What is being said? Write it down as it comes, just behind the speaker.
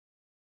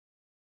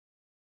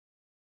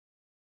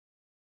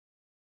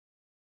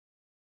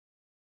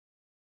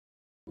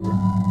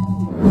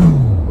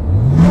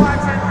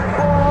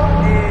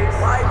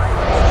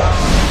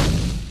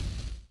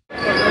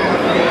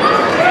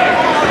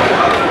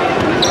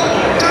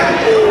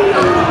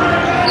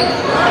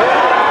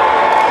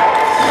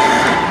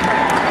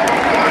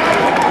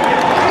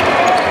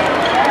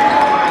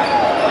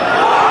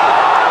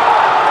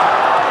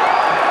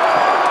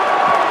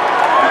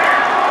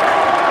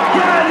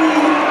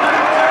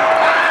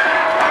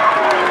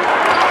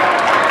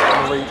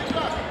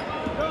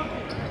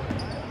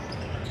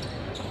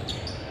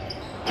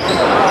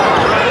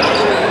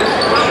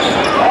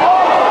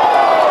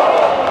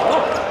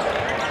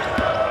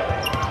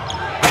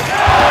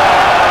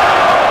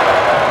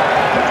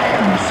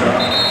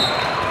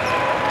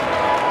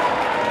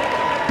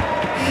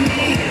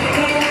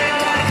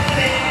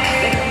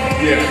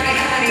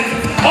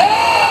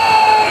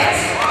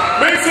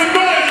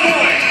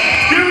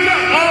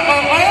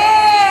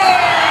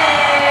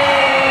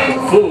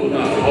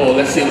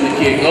Let's see what the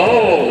kid.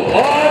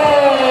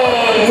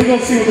 We're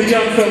gonna see what the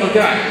young fella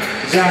got.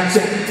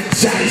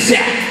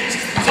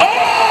 Oh!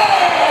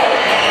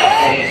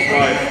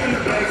 Right.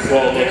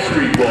 Ball, that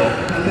street ball.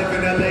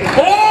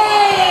 Oh!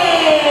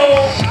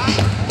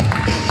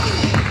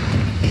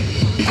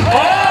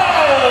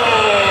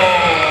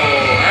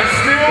 That's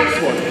still this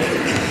one.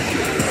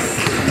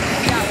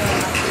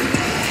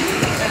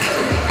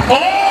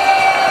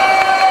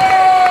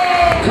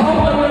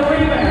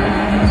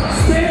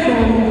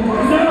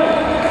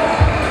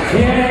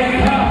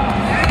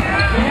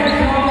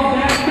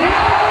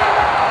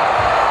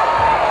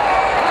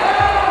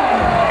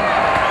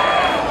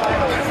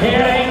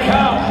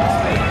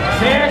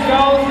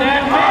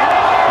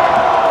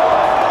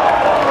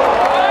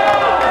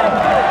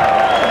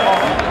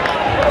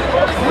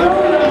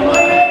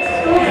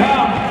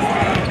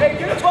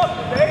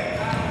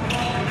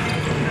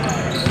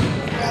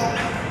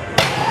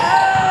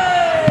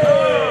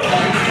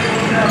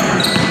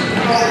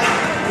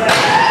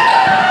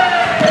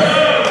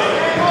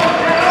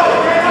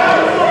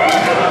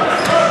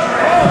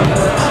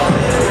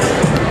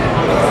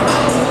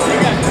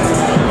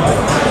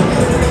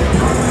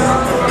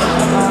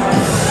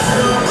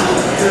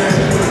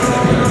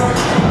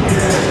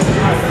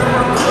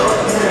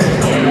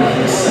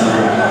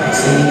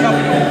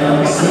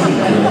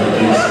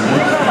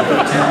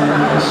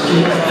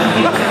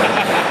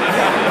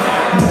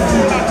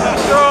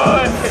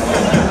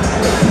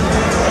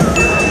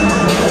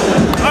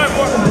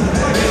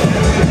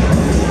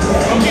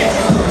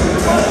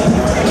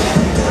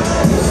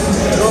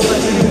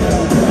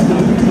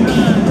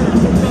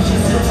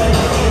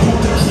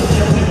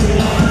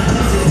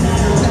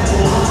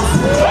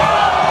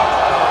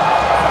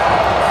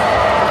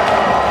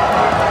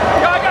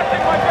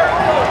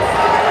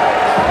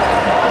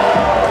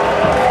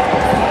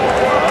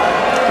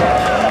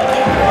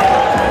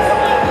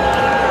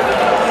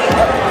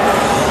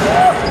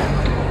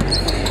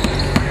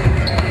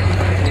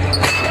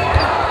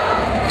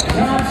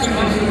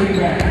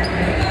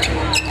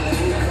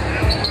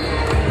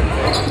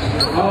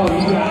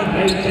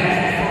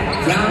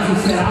 Johnson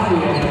said, I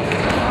will.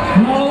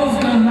 Blows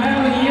the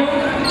matter you.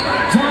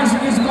 Johnson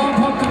gets the ball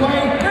poked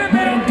away,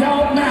 but it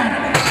don't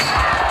matter.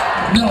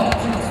 No.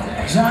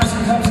 Johnson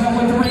comes up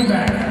with the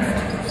rebound.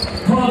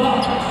 Pull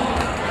up.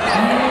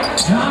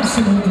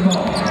 Johnson with the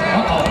ball.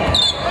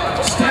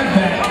 Uh-oh. Step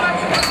back.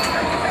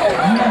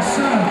 Yes,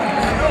 sir.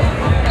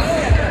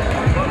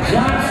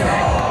 Johnson.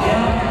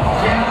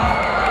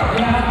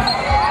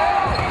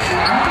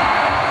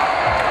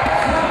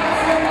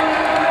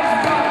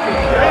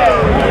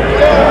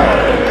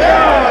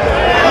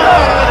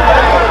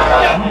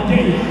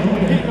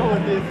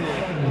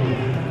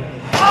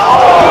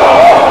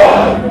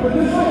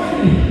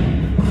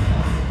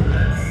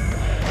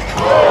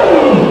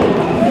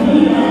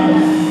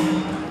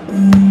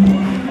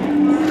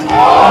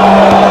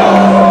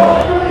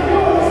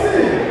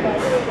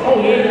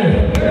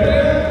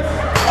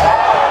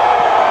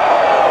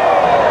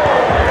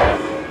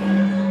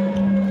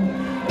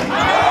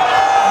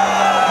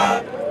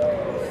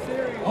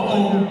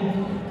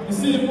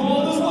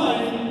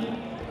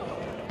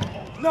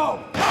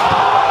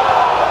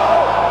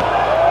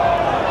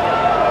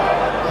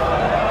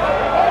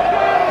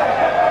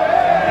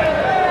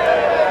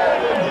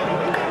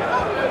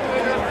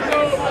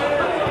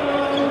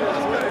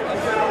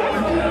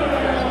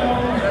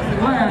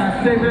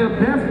 Saving the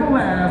best for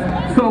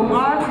last, so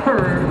I've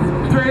heard,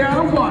 straight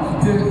out of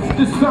Washington,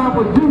 just signed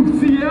with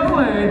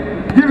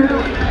UCLA. Give it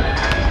up.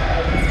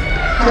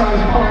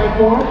 Trying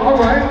for him. All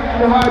right,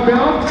 the high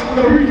bounce,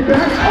 the reach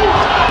back.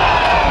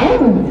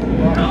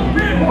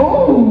 Oh,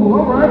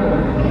 all right.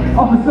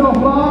 Off the self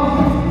lob.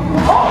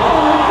 Oh,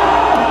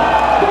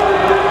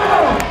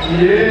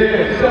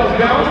 yeah, self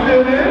bounce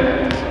still there.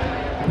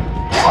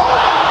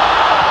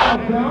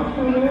 Self bounce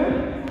still there.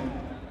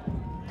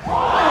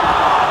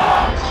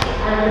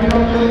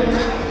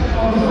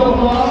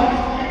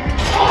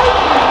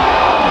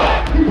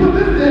 He put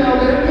this down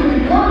there, it took me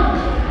hurt.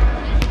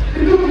 It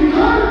took me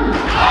hurt.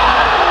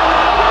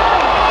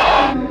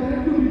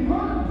 It took me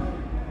hurt.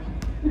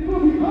 It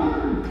took me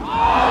hurt.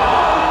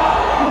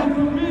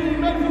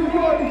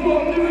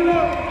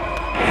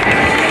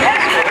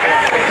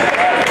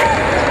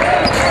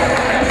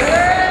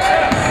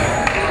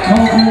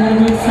 Kobe with a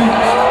good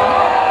finish.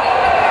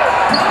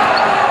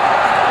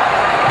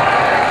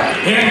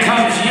 Here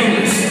comes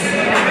Ulis.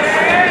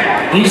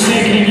 He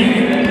said, can you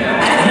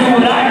do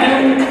what I do?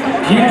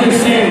 Ulis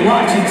said,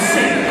 watch and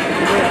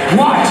see.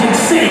 Watch and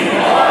see.